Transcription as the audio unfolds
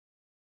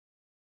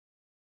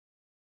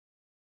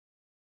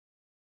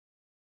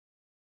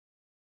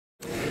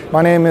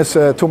My name is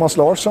Thomas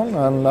Larsson,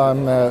 and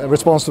I'm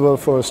responsible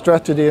for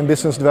strategy and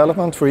business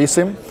development for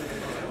eSIM.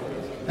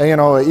 And,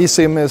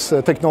 eSIM is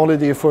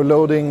technology for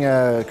loading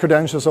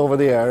credentials over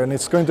the air, and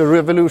it's going to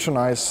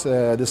revolutionize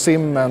the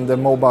SIM and the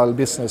mobile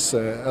business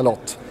a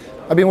lot.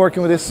 I've been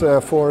working with this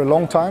for a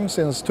long time,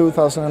 since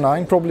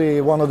 2009, probably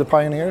one of the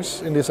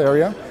pioneers in this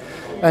area.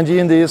 And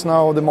G&D is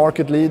now the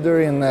market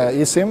leader in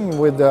eSIM,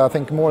 with I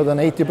think more than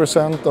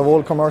 80% of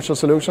all commercial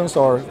solutions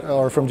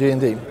are from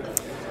G&D.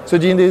 So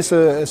G&D is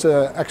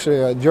actually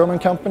a German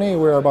company.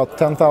 We're about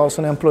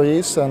 10,000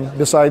 employees, and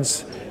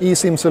besides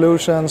eSIM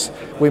solutions,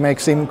 we make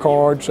SIM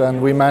cards and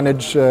we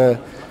manage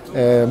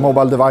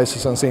mobile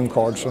devices and SIM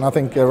cards. And I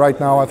think right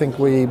now,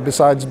 we,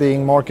 besides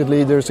being market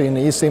leaders in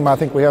eSIM, I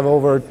think we have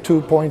over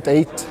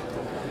 2.8.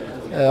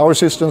 Our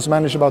systems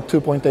manage about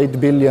 2.8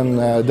 billion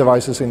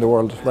devices in the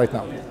world right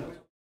now.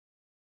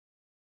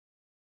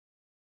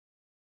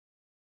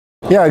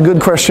 Yeah, good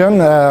question.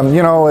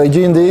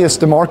 G&D is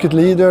the market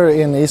leader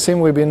in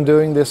eSIM. We've been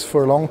doing this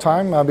for a long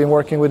time. I've been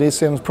working with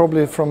eSIMs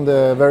probably from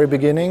the very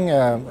beginning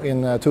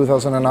in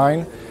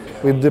 2009.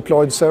 We've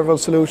deployed several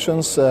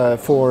solutions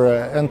for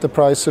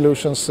enterprise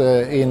solutions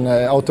in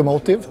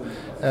automotive.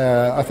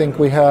 I think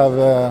we have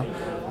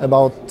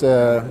about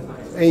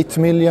 8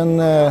 million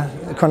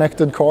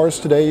connected cars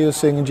today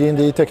using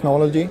G&D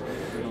technology.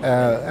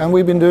 And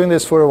we've been doing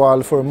this for a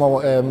while for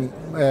mobile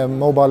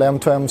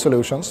M2M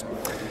solutions.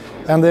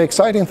 And the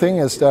exciting thing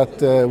is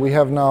that we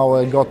have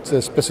now got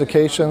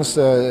specifications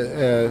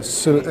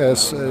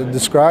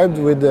described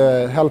with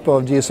the help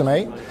of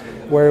GSMA,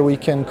 where we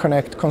can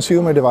connect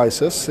consumer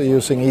devices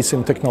using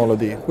eSIM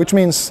technology, which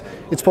means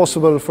it's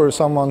possible for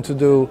someone to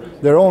do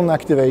their own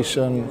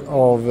activation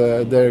of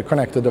their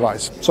connected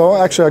device. So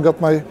actually I got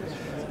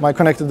my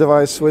connected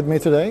device with me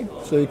today.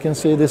 So you can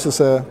see this is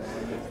a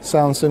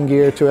Samsung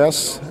Gear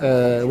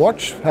 2S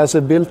watch, has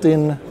a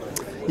built-in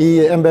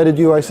embedded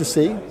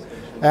UICC.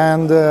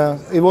 And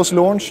it was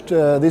launched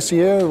this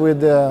year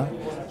with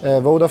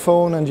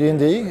Vodafone and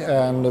G&D,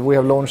 and we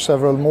have launched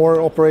several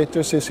more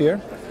operators this year.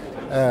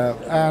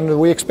 And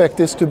we expect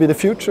this to be the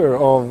future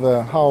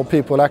of how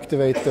people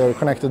activate their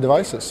connected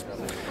devices.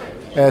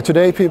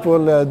 Today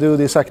people do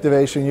this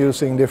activation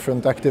using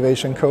different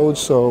activation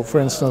codes. So for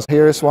instance,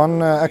 here is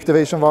one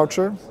activation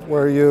voucher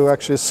where you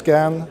actually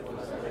scan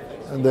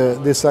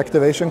this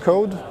activation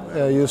code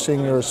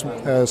using your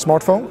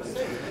smartphone.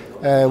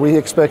 We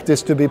expect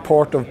this to be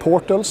part of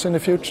portals in the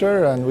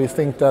future, and we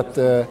think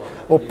that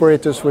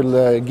operators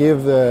will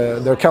give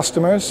their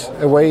customers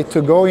a way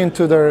to go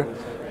into their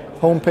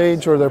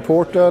homepage or their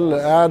portal,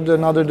 add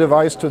another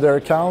device to their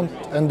account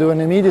and do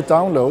an immediate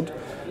download,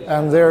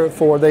 and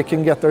therefore they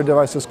can get their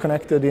devices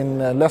connected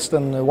in less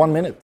than 1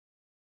 minute.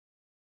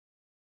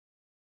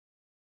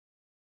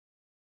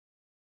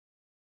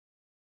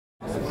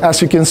 As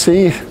you can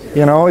see,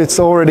 it's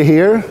already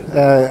here.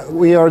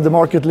 We are the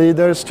market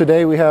leaders.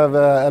 Today we have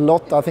a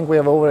lot. I think we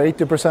have over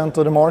 80%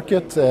 of the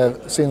market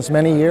since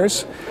many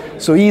years.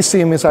 So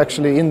eSIM is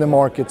actually in the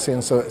market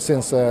since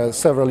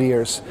several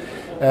years.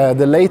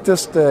 The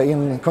latest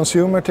in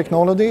consumer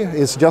technology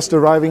is just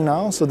arriving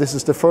now. So this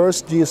is the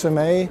first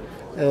GSMA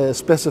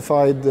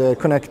specified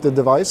connected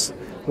device,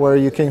 where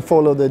you can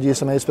follow the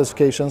GSMA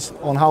specifications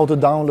on how to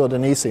download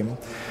an eSIM.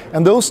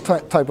 And those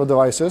type of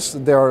devices,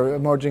 they are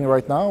emerging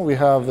right now. We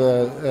have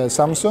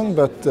Samsung,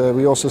 but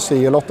we also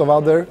see a lot of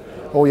other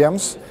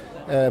OEMs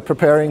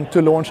preparing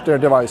to launch their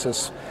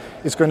devices.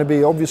 It's going to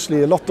be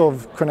obviously a lot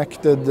of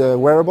connected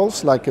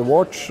wearables like a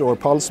watch or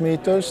pulse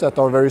meters that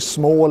are very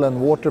small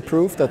and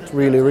waterproof, that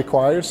really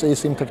requires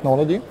eSIM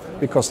technology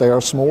because they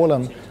are small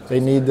and they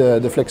need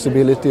the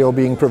flexibility of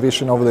being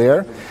provisioned over the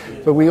air.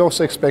 But we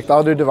also expect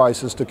other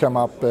devices to come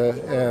up,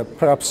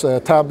 perhaps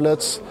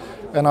tablets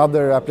and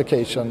other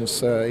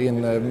applications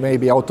in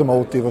maybe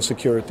automotive or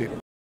security.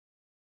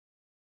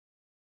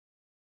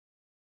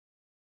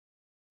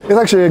 It's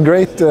actually a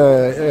great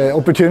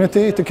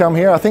opportunity to come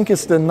here. I think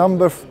it's to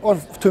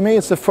me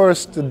it's the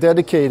first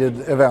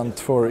dedicated event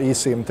for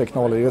eSIM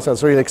technology.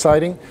 That's really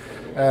exciting.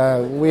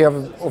 We have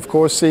of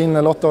course seen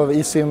a lot of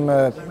eSIM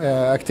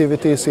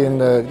activities in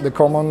the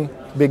common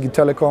big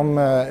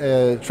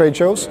telecom trade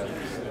shows,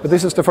 but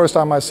this is the first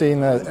time I've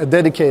seen a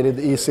dedicated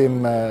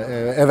eSIM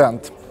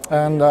event.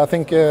 And I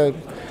think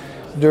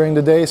during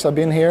the days I've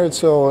been here, it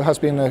has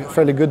been a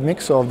fairly good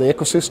mix of the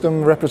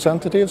ecosystem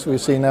representatives. We've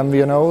seen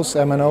MVNOs,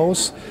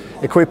 MNOs,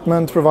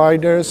 equipment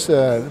providers,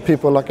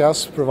 people like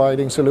us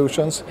providing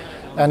solutions,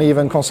 and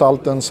even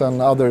consultants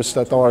and others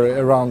that are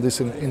around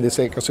this in this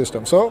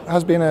ecosystem. So it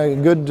has been a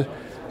good,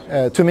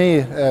 to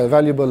me,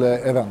 valuable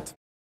event.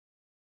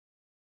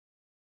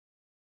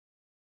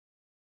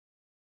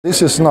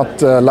 This is not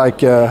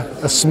like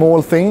a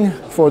small thing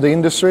for the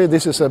industry.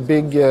 This is a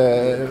big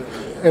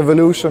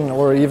evolution,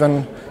 or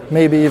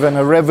maybe even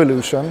a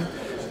revolution,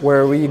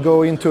 where we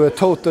go into a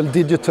total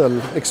digital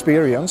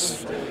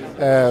experience,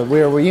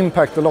 where we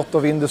impact a lot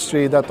of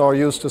industry that are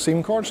used to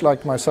SIM cards,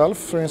 like myself,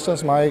 for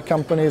instance. My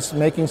company is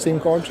making SIM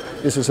cards.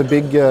 This is a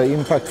big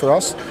impact for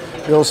us.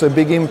 There's also a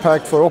big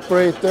impact for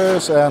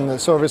operators and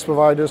service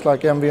providers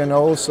like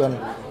MVNOs and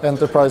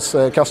enterprise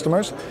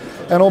customers.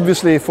 And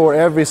obviously for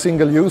every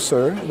single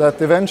user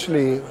that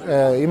eventually,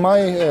 in my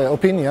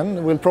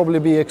opinion, will probably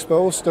be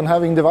exposed and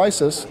having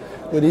devices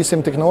with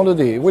eSIM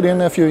technology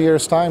within a few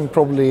years' time,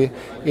 probably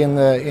in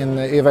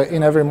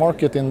every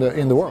market in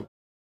the world.